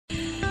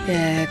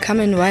Yeah,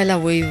 come and while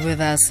away with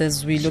us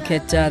as we look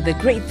at the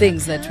great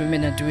things that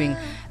women are doing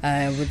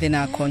within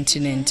our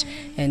continent,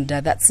 and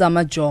that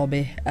summer job,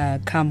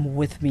 come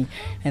with me,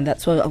 and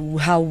that's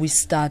how we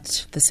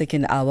start the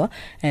second hour,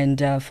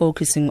 and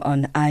focusing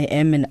on I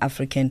am an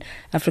African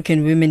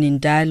women in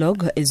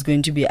dialogue is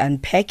going to be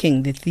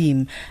unpacking the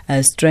theme,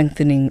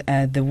 strengthening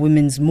the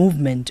women's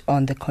movement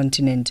on the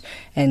continent,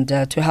 and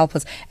to help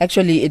us,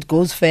 actually it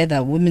goes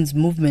further, women's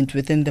movement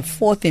within the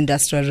fourth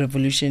industrial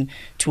revolution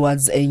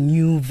towards a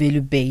new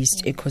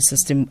value-based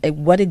ecosystem.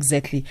 What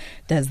exactly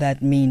does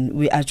that mean?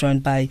 We are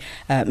joined by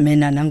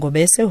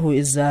Ngobese, who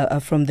is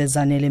from the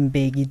Zanele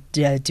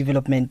Mbeki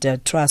Development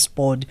Trust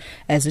Board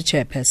as a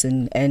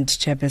chairperson and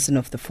chairperson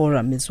of the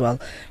forum as well.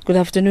 Good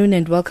afternoon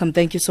and welcome.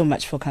 Thank you so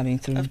much for coming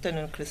through.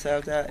 Afternoon,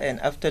 Criselda,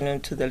 and afternoon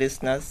to the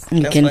listeners.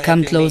 You can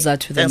come closer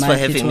to the mic. Thanks for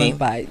having me.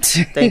 Bite.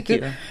 Thank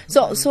you.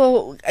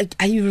 So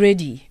are you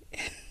ready?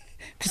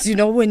 Because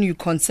when you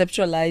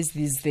conceptualize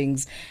these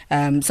things,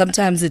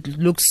 sometimes it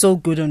looks so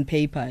good on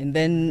paper, and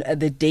then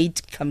the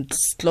date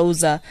comes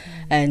closer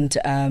and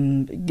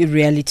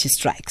reality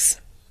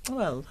strikes.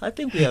 Well, I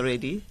think we are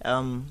ready.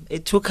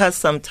 It took us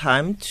some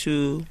time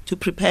to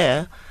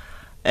prepare,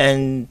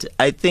 and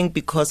I think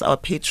because our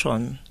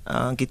patron,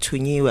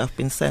 Gituni, we have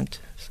been sent.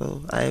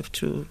 So I have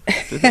to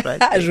do the right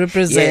thing.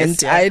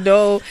 Represent, yes, yeah. I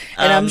know,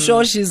 and I'm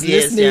sure she's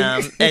listening.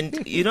 Yes,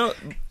 and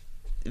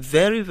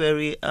very,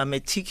 very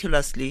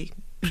meticulously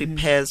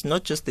prepares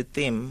not just the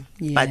theme,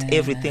 but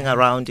everything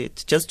around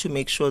it, just to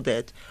make sure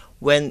that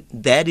when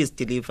that is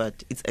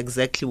delivered, it's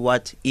exactly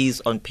what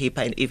is on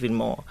paper and even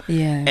more.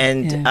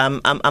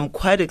 I'm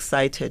quite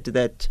excited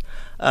that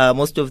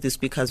most of the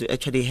speakers we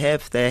actually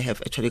have there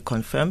have actually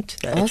confirmed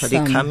they're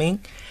actually coming.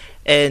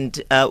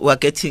 And we're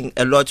getting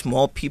a lot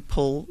more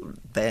people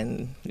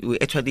than we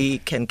actually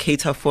can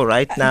cater for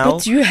right now.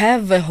 But you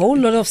have a whole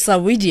lot of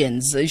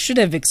Sawidians. You should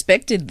have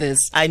expected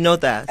this. I know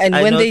that. And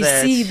when they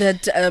see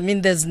that,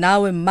 there's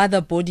now a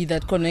mother body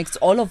that connects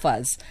all of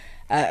us,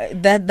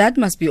 that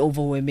must be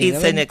overwhelming.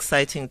 It's an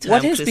exciting time.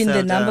 What has been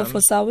the number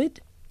for Sawid?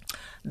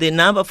 The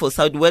number for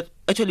Sawid,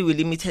 we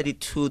limited it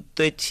to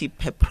 30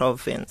 per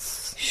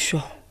province.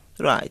 Sure.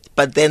 Right,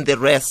 but then the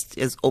rest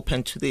is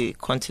open to the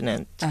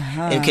continent.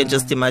 And you can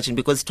just imagine,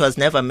 because it was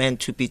never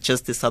meant to be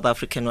just the South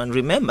African one.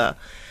 Remember,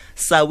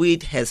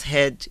 Sawid has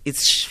had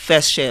its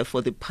fair share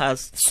for the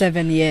past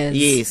 7 years.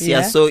 Yes,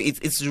 yeah. So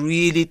it's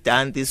really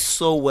done this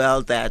so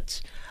well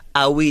that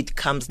Awid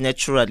comes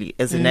naturally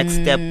as the next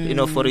step,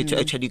 for it to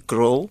actually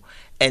grow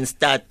and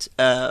start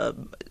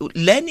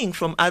learning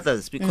from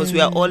others, because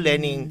we are all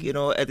learning,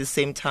 at the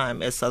same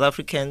time as South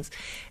Africans.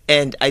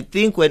 And I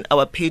think when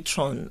our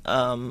patron,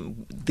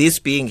 this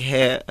being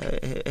her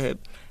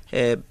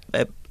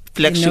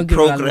flagship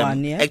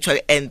program,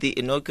 actually, and the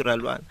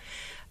inaugural one,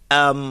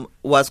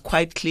 was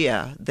quite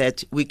clear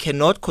that we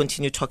cannot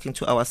continue talking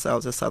to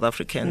ourselves as South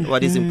African.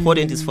 What is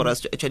important is for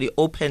us to actually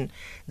open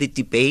the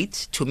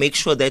debate to make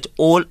sure that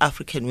all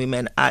African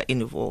women are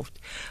involved.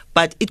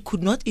 But it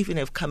could not even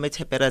have come at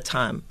a better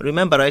time.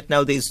 Remember, right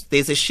now there's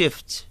a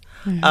shift.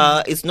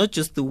 It's not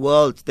just the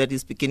world that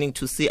is beginning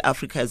to see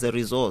Africa as a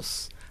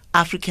resource.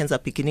 Africans are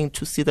beginning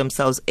to see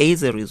themselves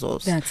as a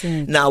resource. That's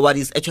it. Now, what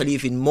is actually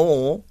even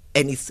more,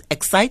 and it's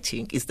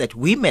exciting, is that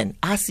women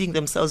are seeing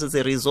themselves as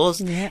a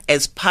resource,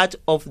 as part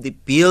of the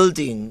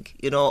building,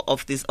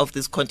 of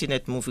this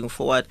continent moving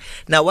forward.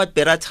 Now, what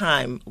better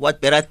time,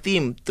 what better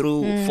theme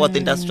through Fourth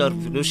Industrial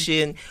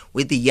Revolution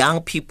with the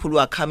young people who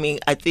are coming.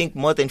 I think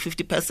more than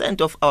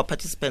 50% of our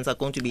participants are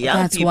going to be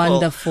young people. That's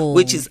wonderful.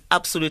 Which is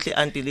absolutely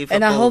unbelievable.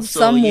 And I hope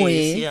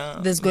somewhere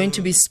there's going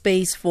to be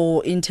space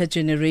for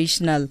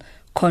intergenerational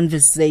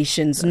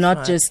conversations,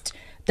 not just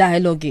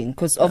dialoguing,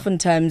 because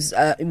oftentimes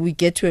we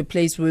get to a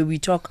place where we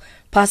talk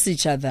past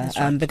each other,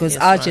 because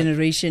our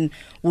generation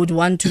would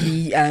want to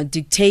be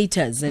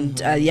dictators, and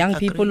young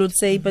people would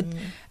say, but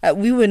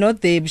we were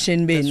not there,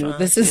 Bshenbenu.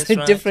 This is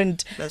a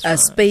different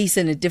space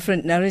and a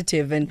different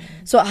narrative. And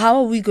so how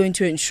are we going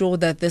to ensure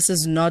that this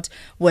is not,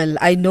 well,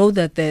 I know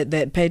that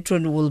the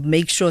patron will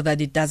make sure that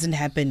it doesn't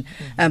happen,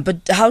 but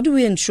how do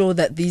we ensure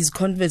that these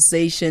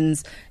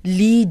conversations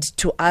lead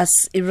to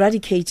us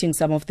eradicating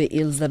some of the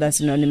ills that are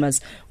synonymous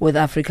with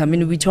Africa? I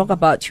mean, we talk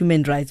about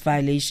human rights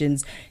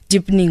violations,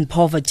 deepening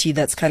poverty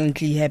that's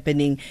currently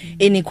happening,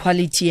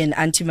 inequality and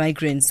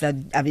anti-migrants that,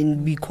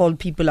 we call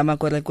people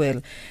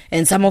amakwerekwere,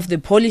 and some of the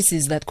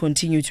policies that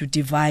continue to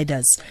divide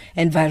us,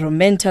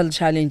 environmental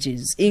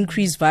challenges,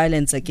 increased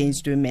violence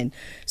against women.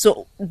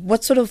 So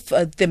what sort of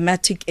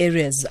thematic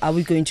areas are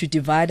we going to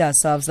divide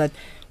ourselves, that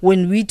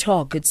when we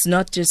talk, it's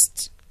not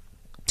just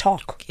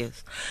talk?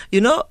 Yes.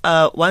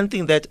 One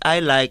thing that I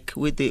like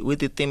with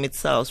the theme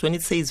itself, when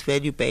it says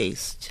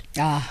value-based,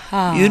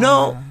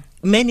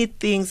 many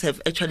things have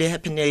actually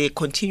happened, they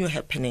continue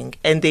happening,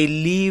 and they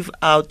leave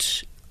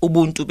out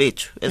Ubuntu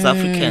betu as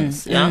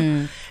Africans.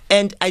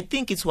 And I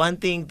think it's one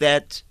thing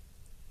that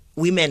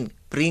women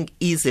bring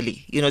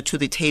easily, to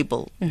the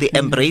table. The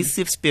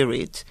embracive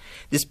spirit,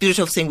 the spirit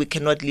of saying we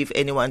cannot leave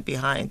anyone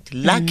behind.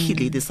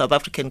 Luckily, the South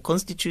African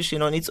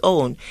Constitution on its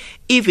own,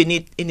 even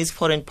in its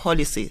foreign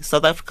policy,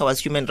 South Africa was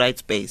human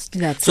rights based.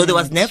 So there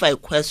was never a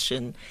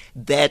question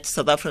that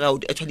South Africa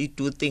would actually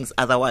do things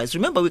otherwise.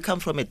 Remember, we come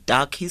from a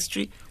dark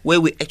history where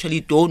we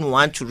actually don't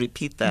want to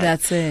repeat that.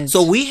 That's it.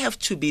 So we have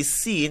to be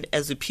seen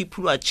as the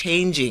people who are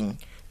changing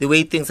the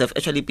way things have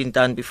actually been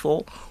done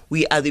before.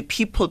 We are the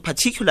people,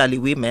 particularly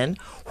women,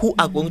 who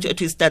are going to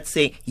actually start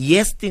saying,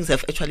 yes, things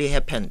have actually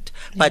happened.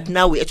 But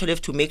now we actually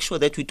have to make sure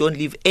that we don't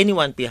leave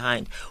anyone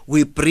behind.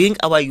 We bring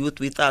our youth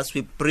with us.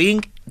 We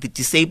bring the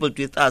disabled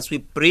with us. We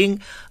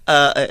bring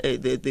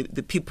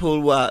the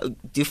people who are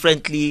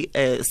differently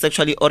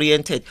sexually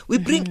oriented. We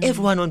bring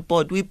everyone on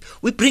board. We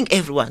bring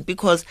everyone,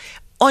 because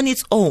on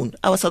its own,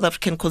 our South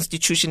African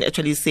Constitution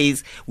actually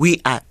says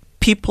we are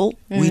people.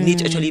 We need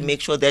to actually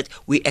make sure that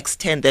we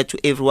extend that to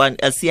everyone.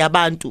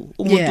 Siyabantu,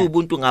 umuntu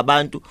ubuntu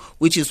ngabantu,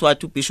 which is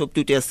what Bishop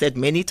Tutu has said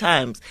many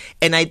times.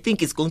 And I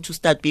think it's going to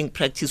start being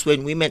practiced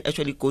when women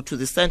actually go to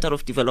the center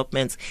of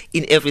developments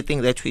in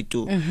everything that we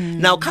do.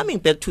 Now, coming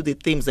back to the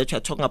themes that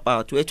you're talking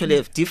about, we actually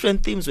have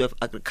different themes. We have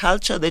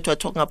agriculture that you're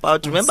talking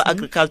about. Remember,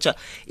 agriculture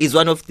is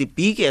one of the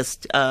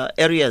biggest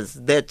areas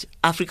that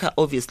Africa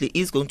obviously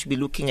is going to be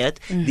looking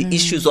at. The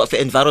issues of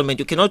environment.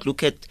 You cannot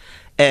look at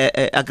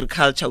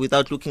agriculture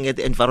without looking at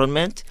the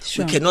environment.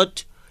 Sure. We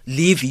cannot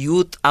leave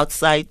youth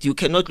outside. You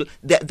cannot.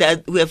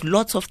 We have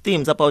lots of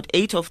themes, about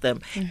 8 of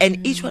them,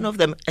 and each one of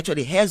them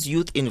actually has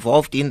youth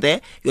involved in there.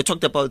 You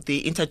talked about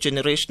the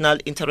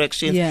intergenerational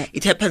interactions.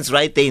 It happens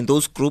right there in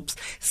those groups.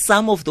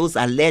 Some of those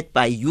are led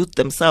by youth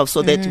themselves,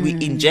 so that we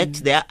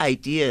inject their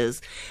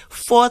ideas.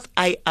 Fourth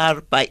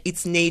IR, by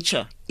its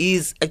nature,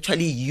 is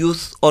actually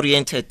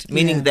youth-oriented,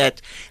 meaning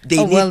that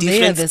they need different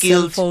they are the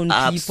skills. Cell phone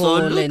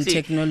Absolutely. people and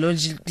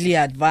technologically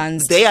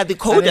advanced. They are the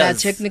coders. Our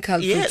technical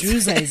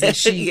producer is a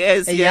she,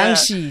 a young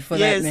she, for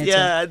that matter.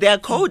 Yeah, they are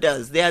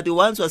coders. They are the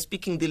ones who are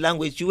speaking the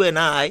language you and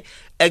I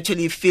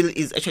actually feel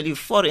is actually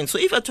foreign. So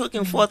if you're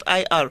talking fourth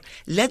IR,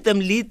 let them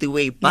lead the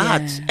way.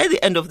 But at the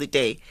end of the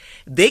day,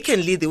 they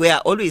can lead the way. I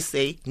always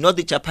say, not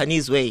the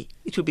Japanese way.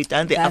 It will be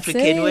done the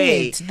African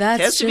way. It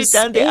has to be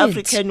done the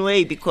African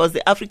way, because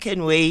the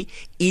African way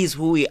is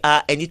who we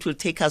are, and it will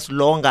take us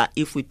longer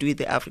if we do it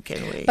the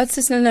African way. But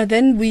Zanele,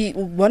 then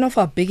one of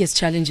our biggest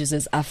challenges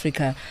as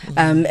Africa,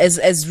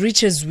 as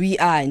rich as we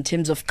are in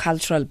terms of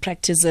cultural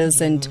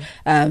practices and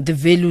the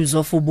values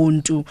of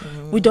Ubuntu,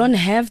 we don't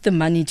have the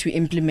money to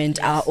implement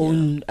our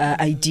own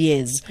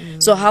ideas.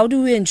 So how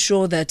do we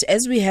ensure that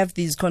as we have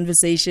these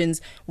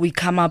conversations, we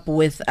come up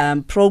with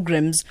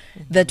programs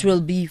that will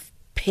be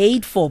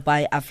paid for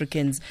by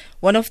Africans?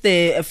 One of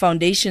the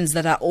foundations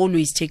that I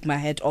always take my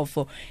hat off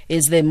for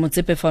is the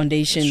Motsepe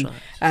Foundation,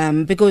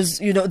 because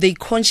they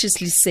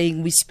consciously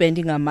saying we're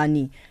spending our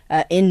money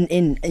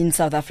in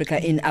South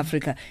Africa, in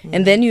Africa,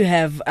 and then you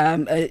have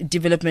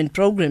development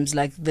programs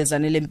like the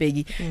Zanele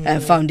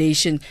Mbeki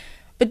Foundation.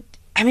 But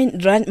I mean,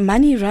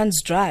 money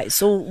runs dry.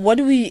 So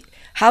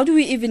how do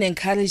we even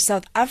encourage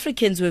South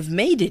Africans who have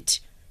made it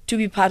to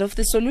be part of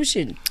the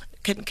solution?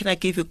 Can I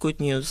give you good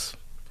news?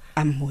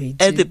 I'm waiting.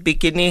 At the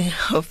beginning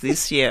of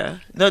this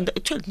year, not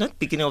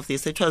beginning of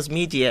this, it was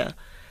mid-year,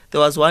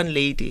 there was one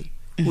lady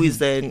who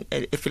is a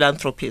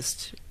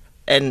philanthropist.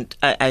 And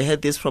I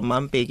heard this from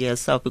Mbeki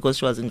herself, because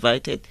she was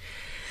invited.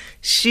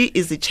 She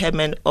is the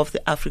chairman of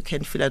the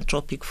African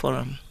Philanthropic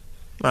Forum,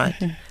 right?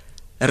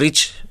 A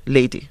rich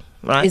lady,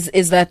 right?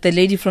 Is that the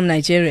lady from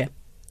Nigeria?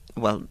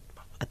 Well,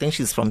 I think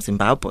she's from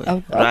Zimbabwe,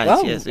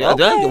 right? Yes.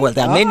 Okay. Well,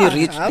 there are many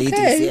rich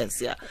ladies,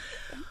 yes,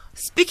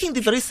 Speaking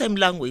the very same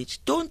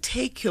language. Don't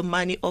take your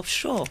money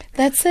offshore.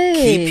 That's it.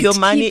 Keep your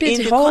money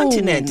in the home.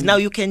 continent. Now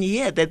you can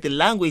hear that the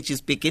language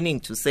is beginning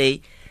to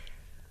say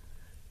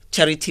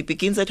charity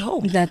begins at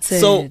home. That's it.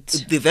 So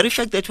the very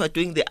fact that we're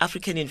doing the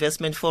African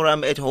Investment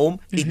Forum at home,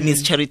 it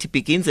means charity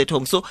begins at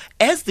home. So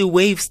as the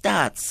wave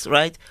starts,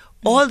 right,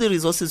 all the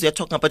resources you're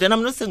talking about, and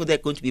I'm not saying they're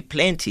going to be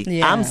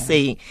plenty. I'm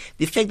saying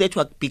the fact that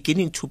we're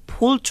beginning to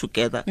pull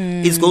together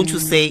is going to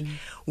say,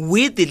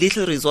 with the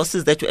little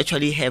resources that we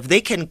actually have,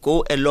 they can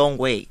go a long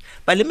way.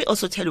 But let me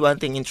also tell you one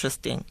thing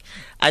interesting.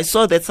 I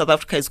saw that South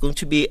Africa is going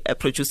to be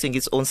producing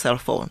its own cell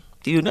phone.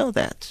 Do you know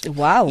that?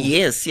 Wow.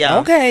 Yes, yeah.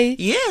 Okay.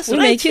 Yes, We're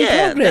making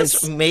progress.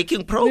 That's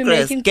making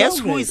progress. Guess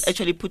who is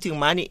actually putting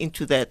money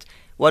into that?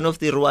 One of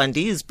the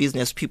Rwandese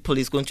business people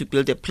is going to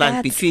build a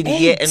plant between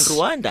here and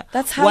Rwanda.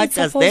 That's how what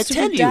does that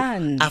tell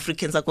you?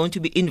 Africans are going to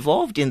be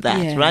involved in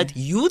that, right?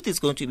 Youth is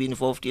going to be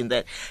involved in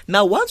that.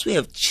 Now, once we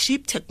have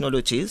cheap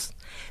technologies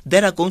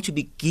that are going to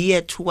be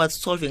geared towards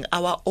solving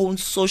our own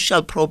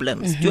social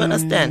problems. Do you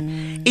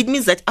understand? It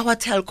means that our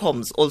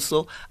telecoms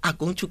also are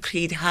going to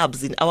create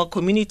hubs in our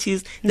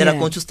communities that are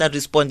going to start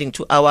responding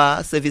to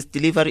our service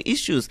delivery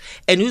issues.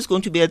 And who's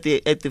going to be at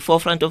the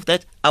forefront of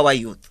that? Our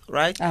youth,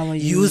 right?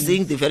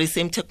 Using the very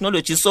same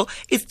technology. So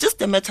it's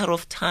just a matter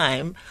of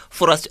time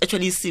for us to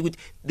actually see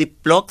the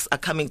blocks are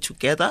coming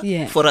together,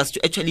 for us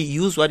to actually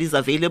use what is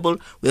available.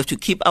 We have to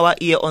keep our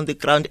ear on the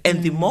ground.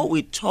 And the more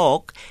we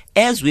talk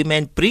as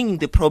women, bring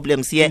the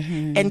problems here,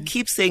 and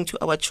keep saying to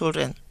our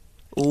children,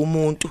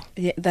 umuntu.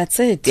 Yeah, that's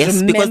it.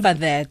 Yes, remember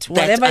that.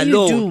 Whatever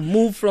alone, you do,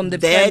 move from the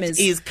premise. That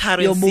is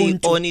currency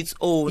on its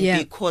own,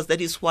 because that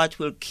is what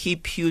will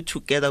keep you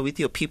together with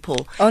your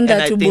people. On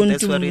that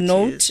Ubuntu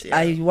note,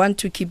 I want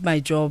to keep my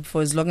job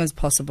for as long as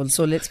possible.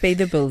 So let's pay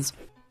the bills.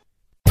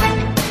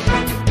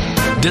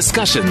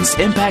 Discussions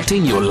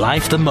impacting your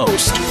life the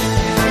most.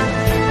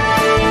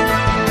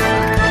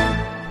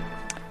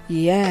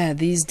 Yeah,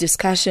 these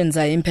discussions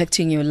are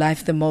impacting your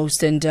life the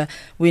most, and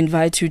we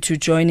invite you to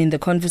join in the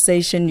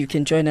conversation. You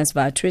can join us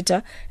via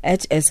Twitter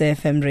at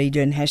SAFM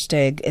Radio and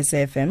hashtag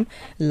SAFM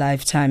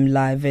Lifetime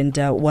Live, and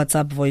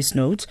WhatsApp voice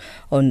note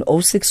on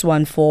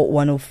 0614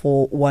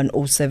 104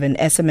 107,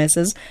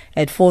 SMSs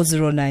at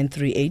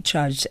 40938,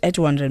 charged at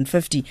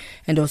 150,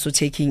 and also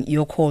taking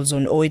your calls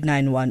on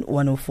 0891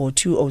 104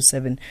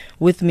 207.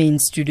 With me in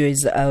studio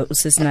is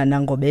Usisna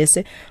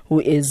Ngobese,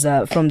 who is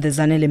from the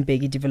Zanele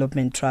Mbeki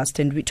Development Trust,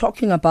 and we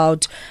talking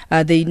about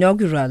the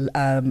inaugural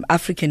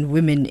African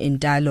Women in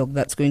Dialogue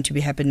that's going to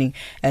be happening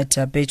at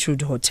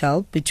Beirut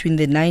Hotel between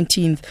the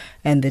 19th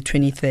and the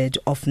 23rd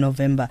of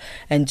November.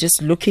 And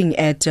just looking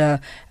at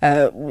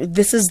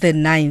this is the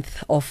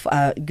 9th of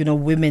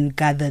women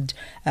gathered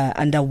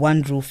under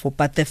one roof,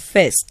 but the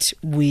first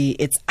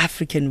it's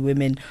African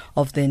women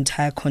of the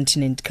entire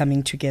continent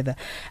coming together.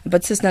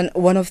 But Sister,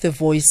 one of the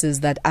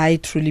voices that I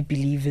truly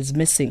believe is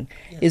missing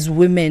is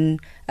women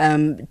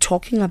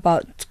talking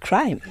about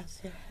crime.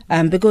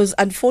 Because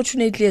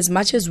unfortunately, as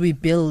much as we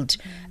build,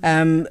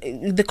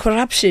 the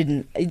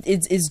corruption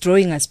is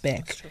drawing us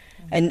back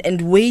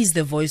and weighs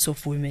the voice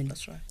of women.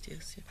 That's right,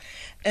 yes.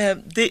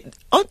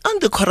 On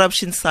the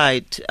corruption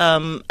side,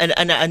 and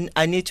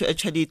I need to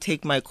actually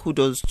take my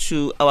kudos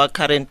to our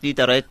current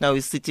leader right now,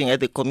 is sitting at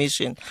the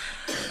commission,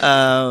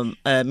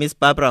 Miss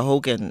Barbara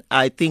Hogan.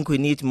 I think we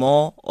need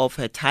more of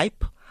her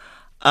type,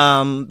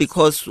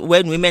 because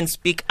when women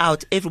speak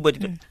out,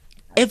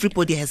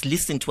 everybody has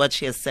listened to what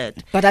she has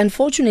said. But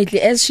unfortunately,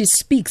 as she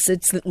speaks,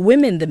 it's the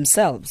women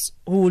themselves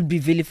who will be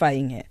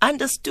vilifying her.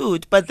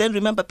 Understood. But then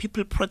remember,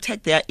 people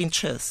protect their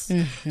interests.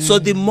 So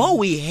the more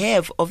we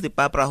have of the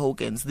Barbara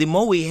Hogans, the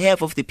more we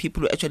have of the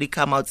people who actually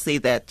come out, say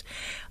that,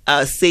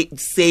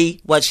 say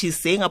what she's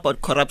saying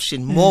about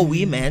corruption, more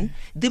women,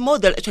 the more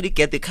they'll actually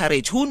get the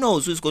courage. Who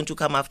knows who's going to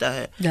come after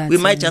her? We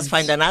might just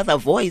find another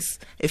voice,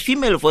 a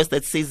female voice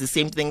that says the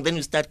same thing. Then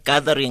we start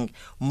gathering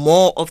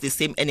more of the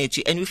same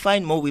energy, and we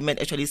find more women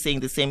actually saying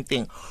the same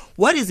thing.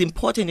 What is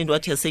important in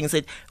what you're saying is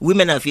that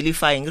women are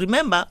vilifying.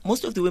 Remember,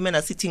 most of the women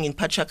are sitting in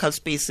patriarchal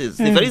spaces,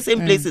 the very same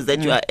places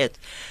that you are at.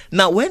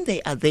 Now, when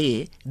they are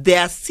there, they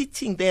are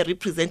sitting there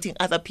representing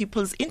other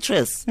people's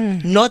interests,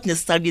 not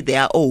necessarily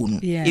their own,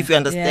 if you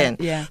understand.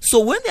 So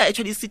when they're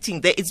actually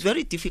sitting there, it's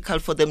very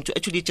difficult for them to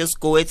actually just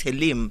go at a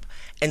limb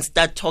and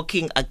start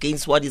talking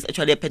against what is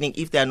actually happening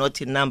if they are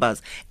not in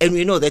numbers. And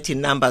we know that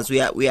in numbers we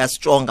are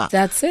stronger.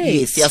 That's it.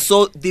 Yes, yeah.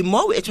 So the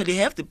more we actually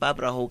have the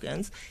Barbara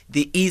Hogans,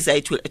 the easier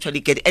it will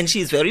actually get. And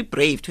she's very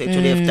brave to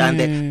actually have done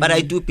that. But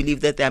I do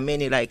believe that there are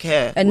many like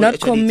her. And not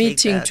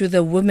committing to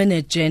the women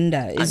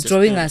agenda is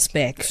drawing us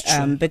back.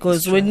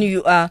 Because when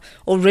you are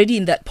already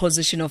in that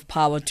position of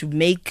power to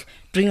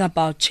bring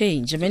about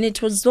change. I mean,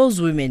 it was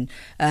those women,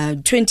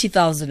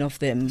 20,000 of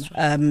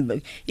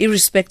them,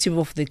 irrespective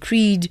of the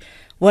creed,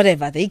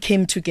 whatever, they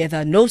came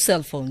together, no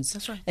cell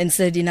phones, and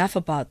said enough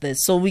about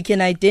this. So we can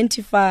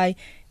identify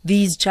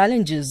these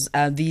challenges,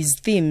 these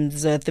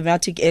themes,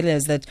 thematic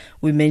areas that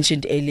we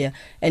mentioned earlier,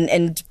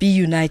 and be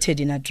united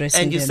in addressing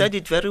them. And you said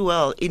it very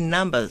well, in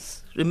numbers.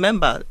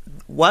 Remember,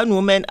 one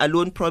woman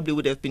alone probably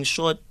would have been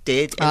shot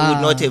dead and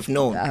would not have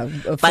known.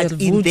 But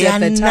in their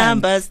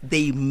numbers,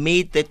 they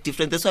made that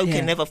difference. That's why we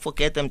can never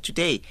forget them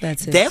today.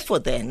 Therefore,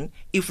 then,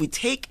 if we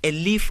take a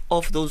leaf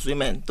off those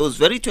women, those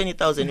very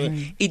 20,000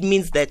 women, it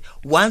means that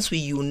once we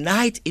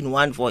unite in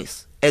one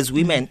voice, as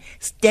women,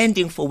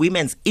 standing for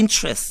women's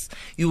interests,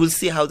 you will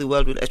see how the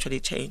world will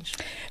actually change.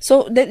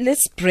 So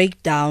let's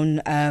break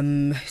down,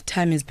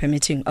 time is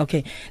permitting.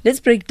 Okay, let's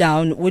break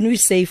down when we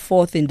say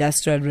fourth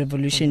industrial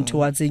revolution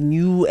towards a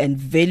new and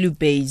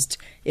value-based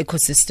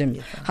ecosystem.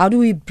 How do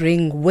we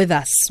bring with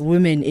us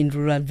women in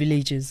rural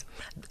villages?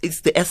 It's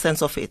the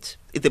essence of it.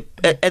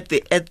 At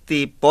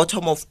the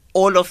bottom of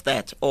all of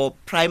that, or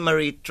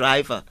primary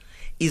driver,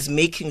 is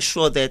making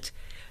sure that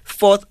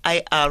fourth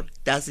IR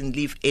doesn't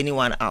leave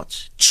anyone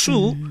out.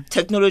 True,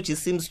 technology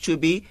seems to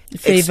be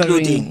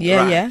excluding.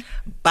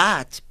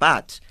 But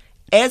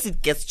as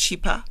it gets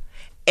cheaper,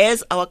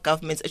 as our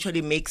governments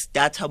actually makes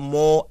data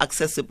more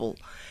accessible,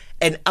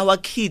 and our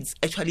kids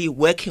actually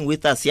working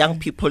with us, young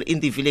people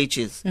in the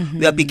villages,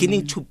 we are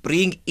beginning to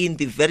bring in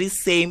the very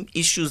same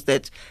issues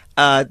that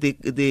the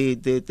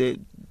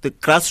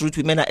grassroots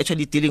women are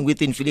actually dealing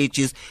with in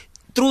villages.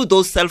 through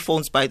those cell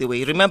phones, by the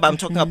way. Remember, I'm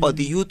talking about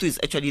the youth who is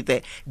actually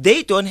there.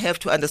 They don't have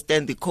to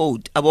understand the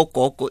code about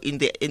Gogo in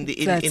the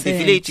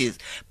villages,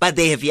 but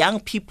they have young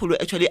people who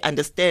actually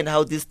understand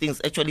how these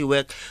things actually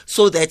work,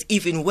 so that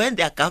even when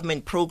there are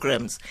government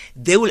programs,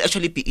 they will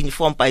actually be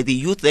informed by the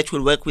youth that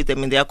will work with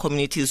them in their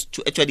communities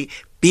to actually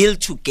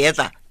build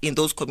together in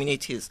those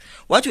communities.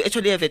 What we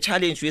actually have a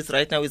challenge with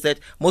right now is that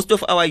most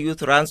of our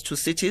youth runs to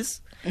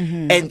cities,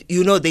 and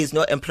there's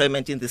no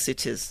employment in the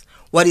cities.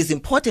 What is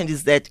important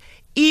is that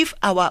if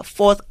our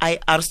fourth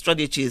IR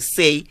strategies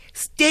say,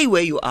 stay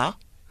where you are,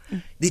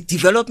 the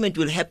development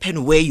will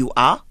happen where you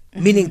are,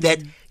 meaning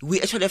that we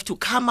actually have to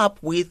come up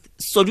with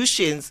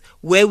solutions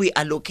where we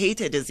are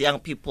located as young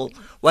people.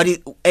 What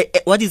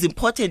is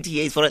important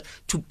here is for us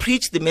to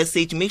preach the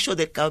message, make sure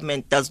that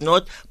government does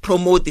not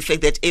promote the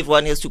fact that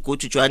everyone has to go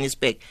to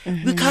Johannesburg.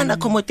 We can't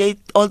accommodate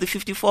all the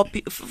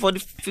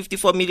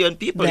 54 million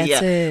people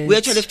here. We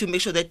actually have to make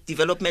sure that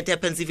development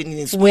happens even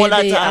in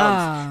smaller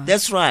towns.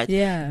 That's right.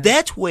 Yeah.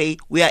 That way,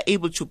 we are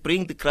able to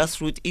bring the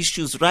grassroots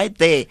issues right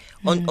there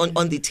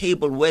on the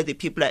table where the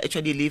people are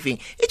actually living.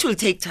 It will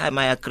take time,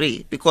 I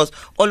agree, because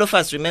all of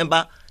us,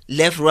 remember,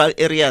 left rural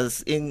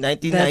areas in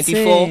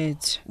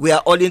 1994. We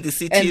are all in the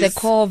cities. And the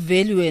core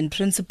value and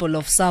principle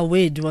of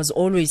Sawid was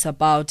always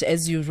about,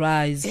 as you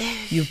rise,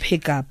 you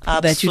pick up,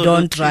 that you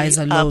don't rise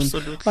alone.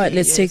 Absolutely. All right,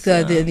 let's take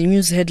the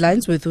news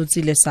headlines with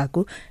Utsile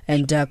Saku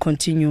and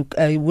continue.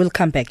 We'll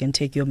come back and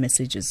take your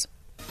messages.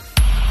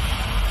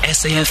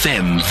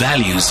 SAFM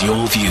values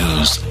your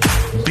views.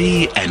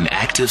 Be an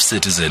active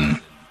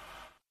citizen.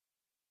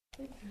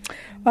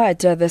 Right,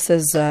 this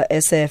is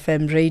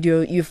SAFM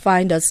Radio. You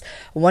find us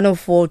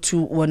 104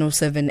 to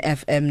 107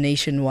 FM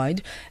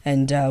nationwide,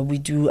 and we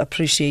do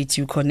appreciate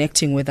you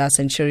connecting with us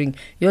and sharing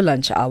your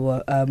lunch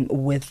hour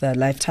with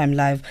Lifetime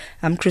Live.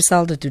 I'm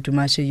Crisalda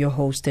Tutumache, your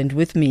host, and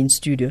with me in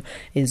studio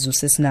is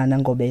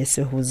Usisnana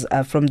Ngobese, who's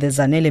from the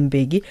Zanele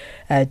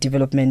Mbeki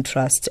Development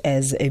Trust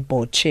as a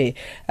board chair.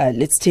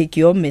 Let's take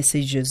your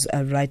messages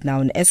right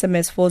now on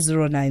SMS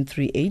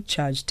 40938,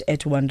 charged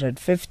at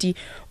 150.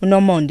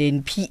 Unomonde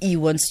in PE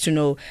wants to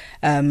know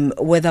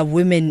whether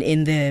women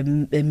in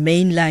the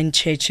mainline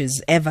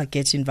churches ever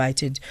get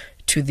invited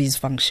to these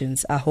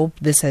functions. I hope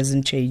this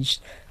hasn't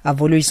changed.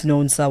 I've always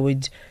known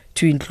Sawid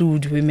to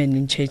include women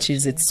in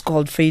churches. It's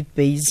called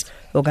faith-based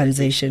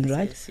organization,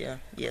 right?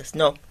 Yes.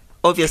 No.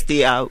 Obviously,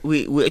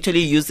 we actually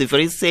use the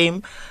very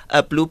same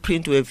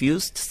blueprint we have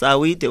used.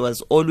 Sawid, there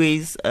was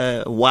always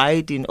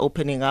wide in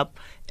opening up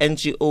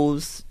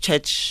NGOs,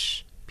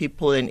 church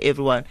people and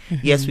everyone.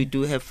 Yes, we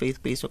do have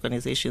faith-based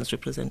organizations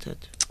represented.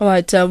 All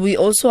right. We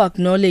also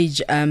acknowledge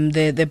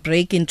the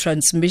break in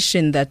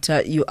transmission that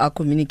you are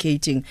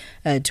communicating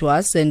to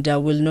us, and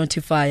we'll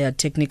notify our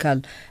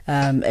technical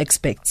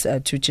experts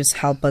to just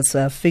help us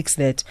fix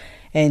that.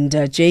 And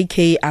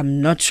JK,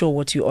 I'm not sure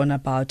what you're on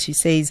about. He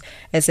says,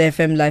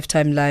 SAFM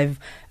Lifetime Live,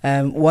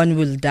 one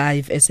will die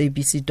if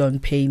SABC don't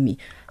pay me.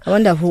 I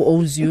wonder who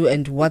owes you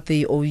and what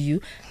they owe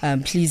you.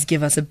 Please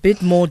give us a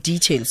bit more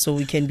detail so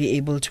we can be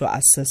able to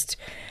assist.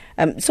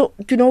 So,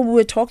 we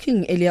were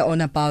talking earlier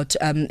on about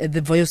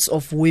the voice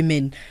of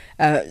women.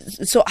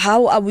 So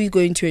how are we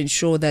going to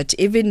ensure that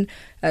even,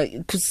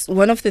 because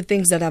one of the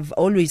things that I've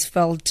always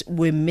felt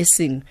we're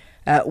missing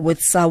with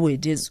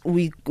Sawid is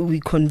we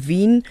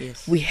convene,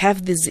 we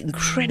have these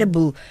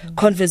incredible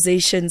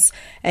conversations,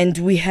 and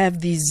we have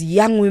these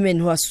young women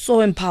who are so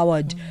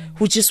empowered,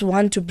 who just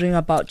want to bring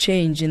about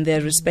change in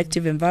their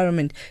respective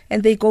environment,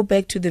 and they go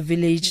back to the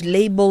village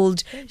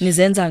labeled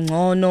Nizenza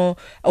Ngono,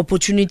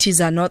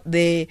 opportunities are not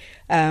there.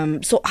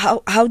 So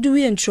how do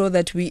we ensure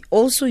that we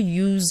also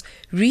use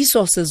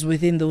resources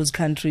within those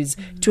countries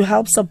to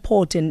help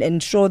support and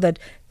ensure that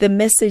the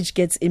message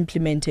gets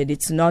implemented?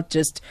 It's not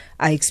just,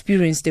 I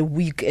experienced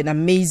an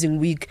amazing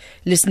week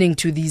listening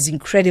to these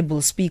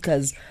incredible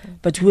speakers,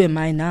 but who am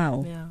I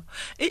now? Yeah.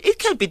 It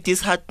can be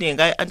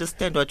disheartening. I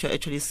understand what you're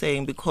actually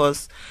saying,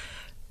 because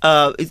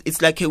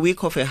it's like a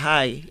week of a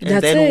high,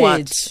 and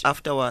what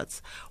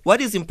afterwards? What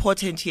is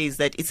important here is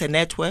that it's a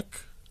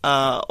network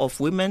of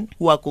women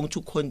who are going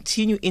to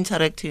continue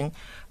interacting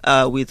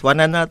with one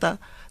another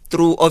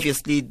through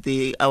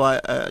obviously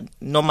our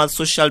normal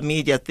social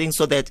media thing,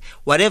 so that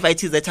whatever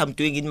it is that I'm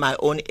doing in my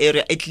own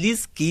area at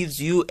least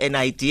gives you an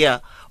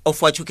idea of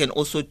what you can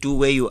also do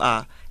where you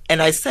are.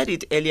 And I said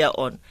it earlier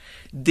on,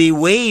 the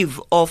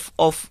wave of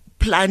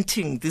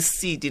planting this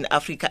seed in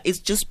Africa is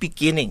just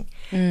beginning.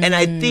 And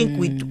I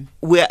think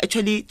we're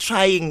actually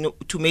trying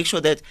to make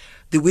sure that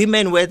the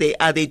women where they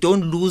are, they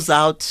don't lose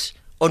out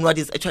on what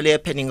is actually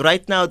happening.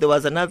 Right now, there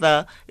was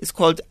another, it's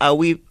called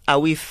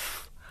AWIF,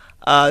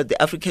 the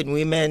African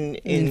women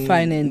in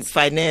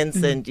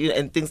finance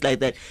and things like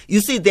that. You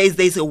see,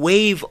 there's a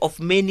wave of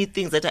many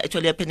things that are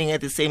actually happening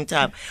at the same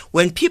time.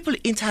 When people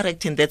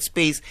interact in that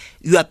space,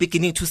 you are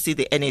beginning to see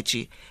the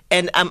energy.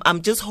 And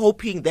I'm just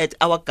hoping that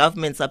our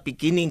governments are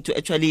beginning to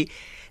actually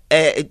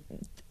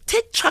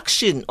take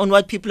traction on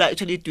what people are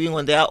actually doing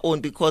on their own,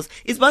 because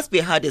it must be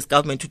hard as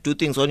government to do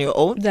things on your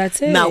own.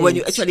 That's it. Now, when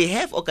you actually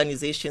have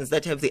organizations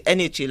that have the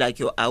energy, like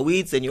your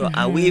AWIDs and your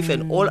AWIF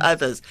and all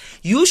others,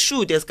 you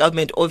should, as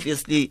government,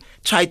 obviously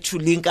try to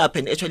link up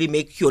and actually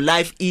make your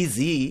life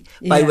easy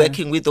by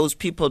working with those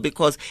people,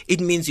 because it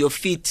means your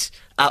feet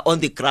are on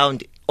the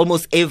ground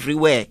almost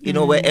everywhere,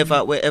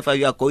 wherever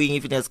you are going,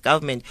 even as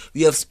government.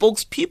 We have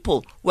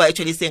spokespeople who are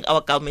actually saying our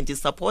government is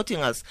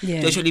supporting us to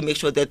actually make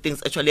sure that things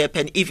actually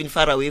happen even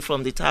far away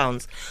from the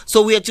towns.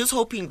 So we are just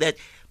hoping that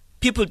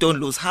people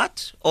don't lose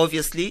heart.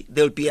 Obviously,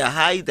 there will be a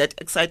high, that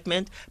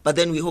excitement, but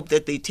then we hope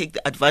that they take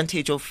the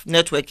advantage of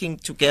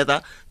networking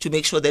together to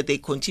make sure that they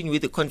continue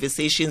with the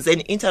conversations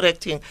and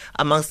interacting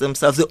amongst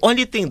themselves. The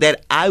only thing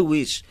that I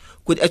wish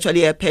could actually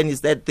happen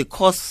is that the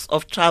costs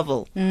of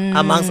travel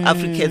amongst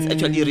Africans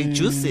actually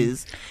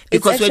reduces,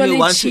 because it's when we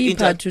want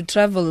cheaper to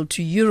travel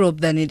to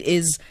Europe than it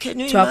is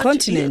to our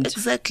continent. Yeah,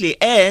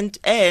 exactly, and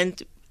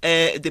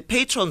the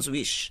patron's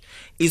wish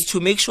is to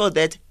make sure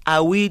that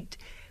AWID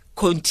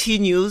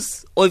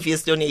continues,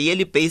 obviously on a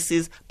yearly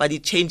basis, but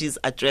it changes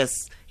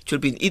address. It will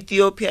be in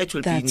Ethiopia, it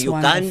will be in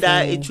Uganda,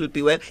 wonderful. It will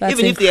be where, That's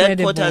even if the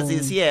incredible. headquarters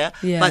is here,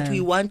 but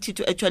we want it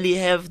to actually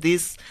have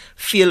this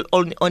feel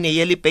on a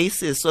yearly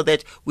basis, so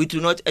that we do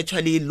not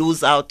actually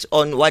lose out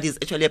on what is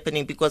actually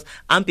happening, because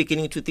I'm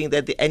beginning to think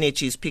that the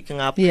energy is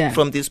picking up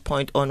from this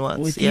point onwards.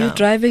 With you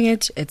driving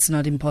it, it's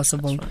not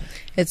impossible. Right.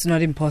 It's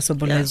not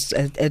impossible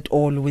at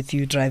all with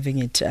you driving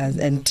it,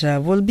 and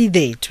we'll be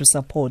there to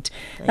support.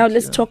 Now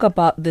let's talk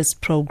about this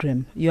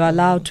program. You're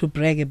allowed to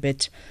brag a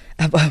bit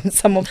about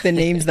some of the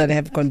names that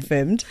have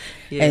confirmed.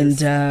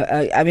 Yes.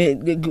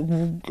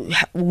 And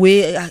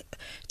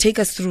take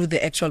us through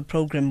the actual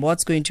program.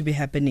 What's going to be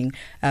happening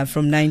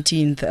from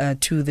 19th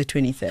to the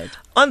 23rd?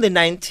 On the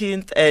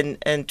 19th and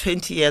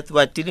 20th,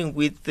 we're dealing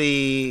with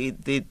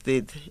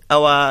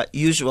our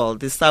usual,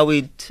 the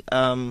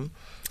SAWID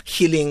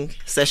healing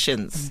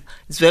sessions.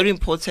 It's very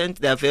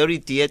important. They are very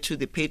dear to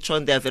the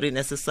patron. They are very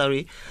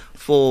necessary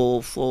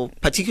for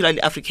particularly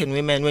African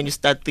women, when you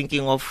start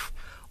thinking of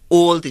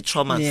all the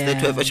traumas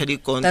that we have actually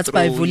gone That's through.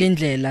 by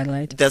Vulindlela,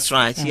 right? That's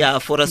right. Yeah,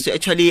 for us to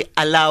actually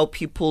allow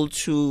people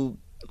to,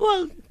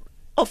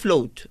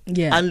 offload,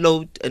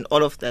 unload, and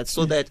all of that,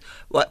 so that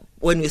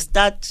when we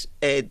start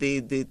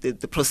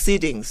the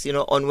proceedings,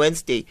 on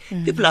Wednesday,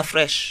 people are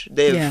fresh.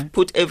 They've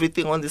put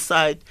everything on the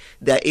side.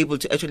 They're able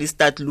to actually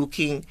start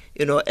looking,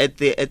 at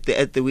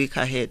the week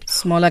ahead.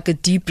 It's more like a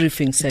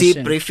debriefing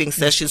session. Debriefing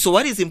session. So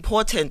what is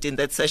important in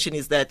that session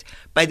is that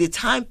by the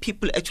time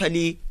people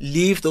actually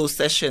leave those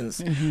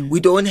sessions, we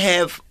don't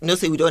have,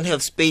 we don't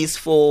have space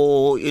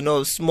for,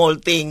 small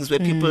things where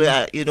people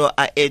are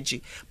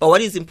edgy. But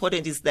what is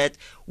important is that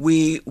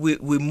we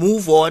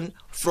move on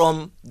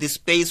from the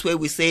space where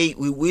we say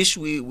we wish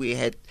we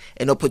had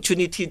an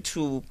opportunity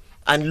to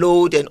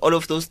unload and all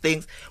of those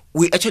things.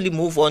 We actually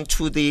move on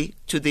to the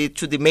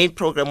main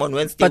program on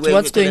Wednesday. But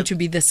what's going to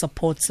be the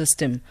support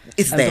system?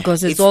 It's there.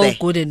 Because it's all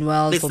good and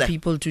well for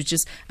people to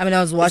just... I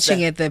was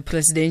watching at the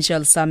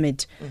presidential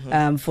summit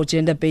for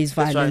gender-based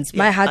violence. Right.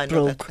 My heart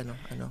broke. I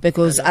know.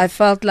 Because I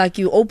felt like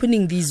you're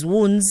opening these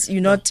wounds,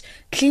 you're not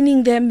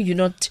cleaning them, you're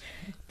not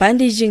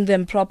bandaging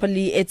them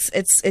properly.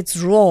 It's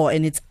raw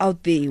and it's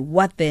out there.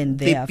 What then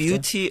thereafter? The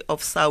beauty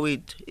of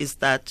SAWID is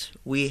that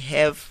we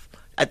have,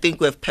 I think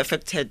we have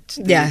perfected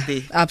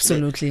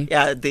absolutely.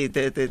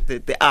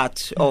 The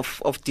art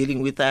of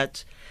dealing with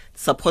that.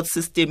 Support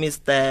system is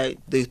there,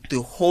 the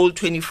whole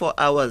 24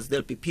 hours.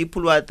 There'll be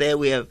people who are there.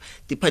 We have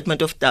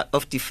Department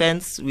of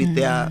Defense with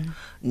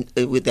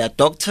their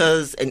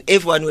doctors, and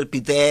everyone will be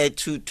there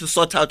to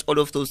sort out all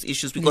of those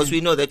issues, because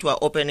we know that we are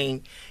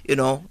opening,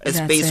 a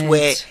space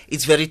where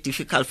it's very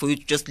difficult for you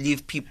to just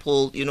leave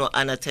people,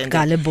 unattended.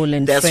 Gullible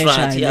and that's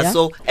fragile, right. Yeah.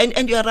 So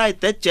and you're right.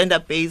 That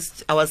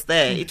gender-based, I was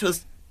there. It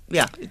was.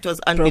 Yeah, it was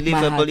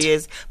unbelievable,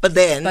 yes. But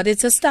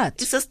it's a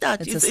start. It's a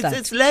start.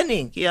 It's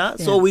learning,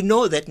 So we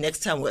know that next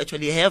time we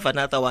actually have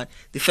another one,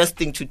 the first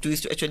thing to do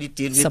is to actually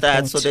deal with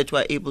that, so that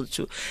we're able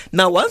to.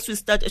 Now, once we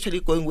start actually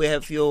going, we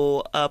have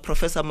your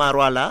Professor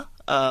Marwala,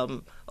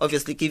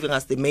 obviously giving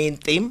us the main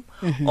theme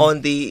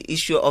on the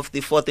issue of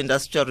the fourth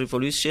industrial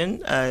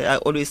revolution. I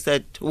always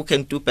said, who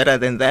can do better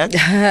than that?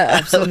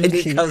 Absolutely.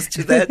 When it comes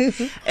to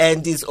that.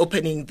 And is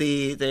opening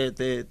the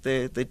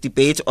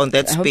debate on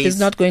that space. I hope he's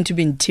not going to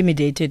be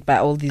intimidated by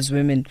all these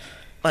women.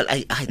 Well,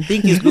 I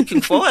think he's looking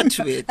forward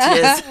to it,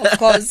 yes. Of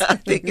course. I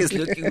think he's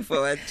looking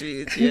forward to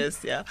it,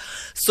 yes, yeah.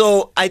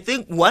 So I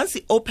think once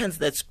he opens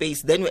that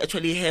space, then we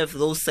actually have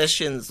those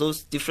sessions,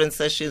 those different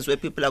sessions where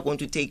people are going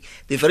to take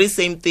the very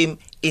same theme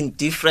in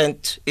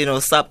different,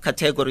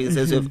 subcategories,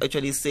 as we've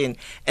actually seen.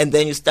 And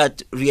then you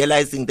start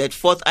realizing that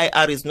fourth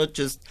IR is not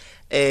just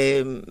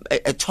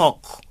a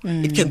talk.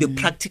 It can be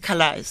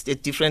practicalized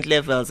at different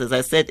levels. As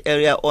I said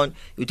earlier on,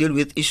 you deal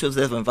with issues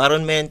of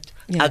environment,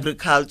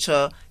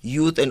 agriculture,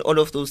 youth, and all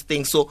of those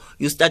things. So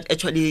you start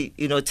actually,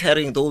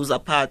 tearing those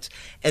apart.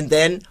 And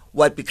then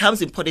what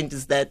becomes important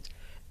is that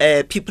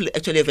people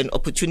actually have an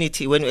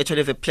opportunity, when we actually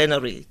have a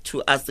plenary,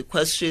 to ask the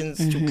questions,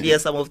 to clear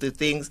some of the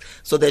things,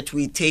 so that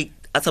we take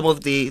some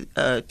of the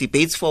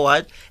debates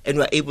forward, and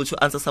we're able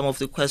to answer some of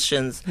the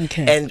questions.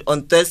 Okay. And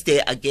on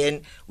Thursday,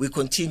 again, we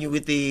continue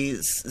with the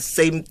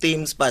same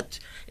themes, but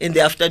in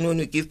the afternoon,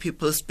 we give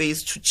people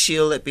space to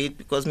chill a bit,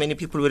 because many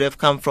people would have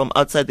come from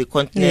outside the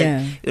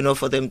continent,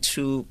 for them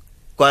to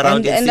go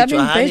around and I mean,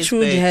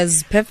 Johannesburg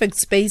has perfect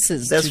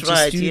spaces. That's to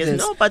right. just do Yes.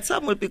 this. No, but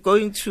some will be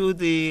going to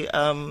the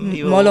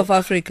Mall of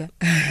Africa.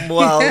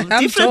 Well,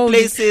 different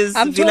places.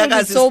 I'm told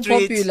it's so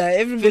popular.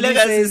 Everybody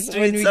Vilakazi says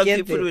Street, when we some get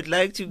people there. would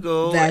like to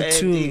go. That and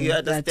too. You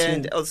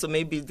understand. That too. Also,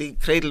 maybe the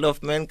Cradle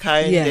of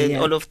Mankind and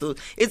all of those.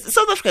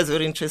 South Africa is a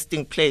very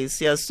interesting place.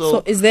 Yeah.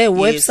 So is there a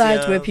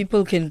website where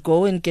people can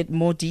go and get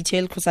more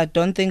detail? Because I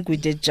don't think we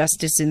did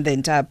justice in the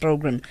entire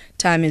program.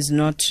 Time is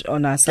not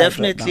on our side.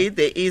 Definitely, right now.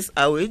 there is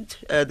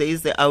AWID. There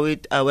is the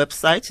AWID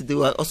website. They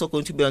are also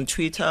going to be on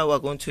Twitter. We're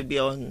going to be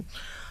on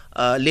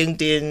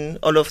LinkedIn.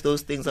 All of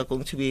those things are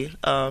going to be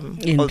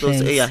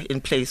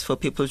in place for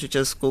people to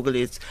just Google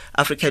it.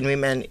 African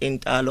Women in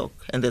Dialogue,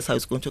 and that's how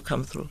it's going to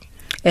come through.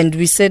 And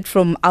we said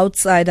from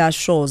outside our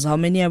shores, how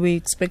many are we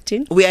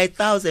expecting? We are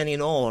 1,000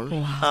 in all.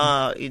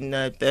 Wow. In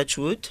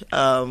Birchwood.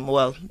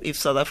 Well, if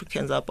South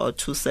Africans are about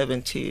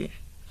 270.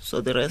 So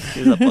the rest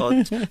is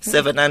about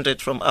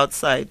 700 from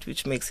outside,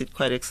 which makes it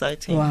quite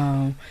exciting.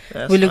 Wow.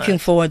 That's We're looking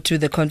forward to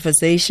the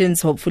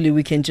conversations. Hopefully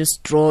we can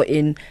just draw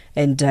in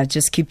and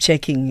just keep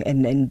checking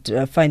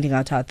and finding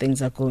out how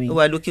things are going.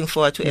 We're looking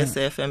forward to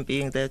SFM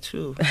being there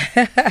too.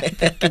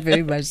 Thank you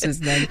very much,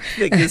 Zanele.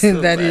 Thank you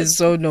so That much. is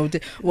so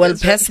noted. Well,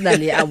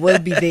 personally, I will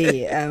be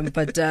there,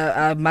 but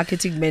our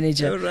marketing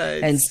manager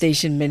and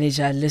station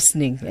manager are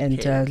listening,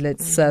 and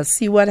let's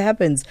see what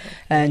happens.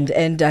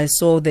 And I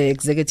saw the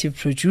executive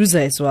producer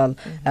as well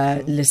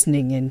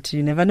listening, and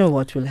you never know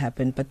what will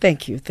happen. But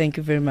thank you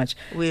very much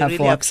really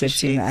for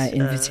accepting our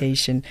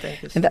invitation.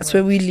 Thank you so and that's much.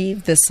 where we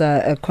leave this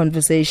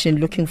conversation.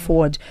 Looking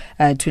forward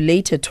to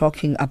later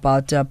talking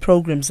about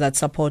programs that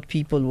support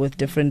people with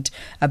different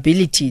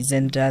abilities,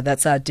 and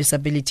that's our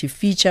disability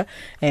feature.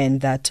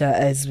 And that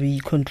as we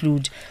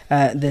conclude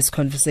this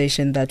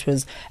conversation, that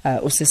was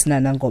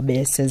Usisnana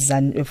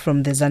Ngobese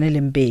from the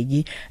Zanele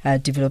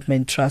Mbeki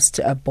Development Trust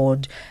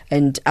Board.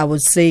 And I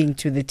was saying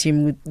to the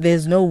team,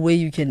 there's no way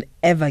you can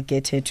ever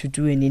get her to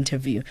do an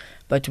interview,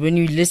 but when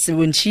you listen,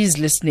 when she's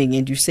listening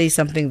and you say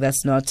something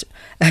that's not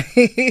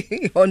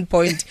on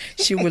point,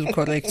 she will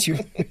correct you.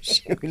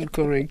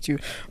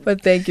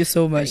 But thank you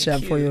so much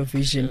for your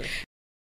vision.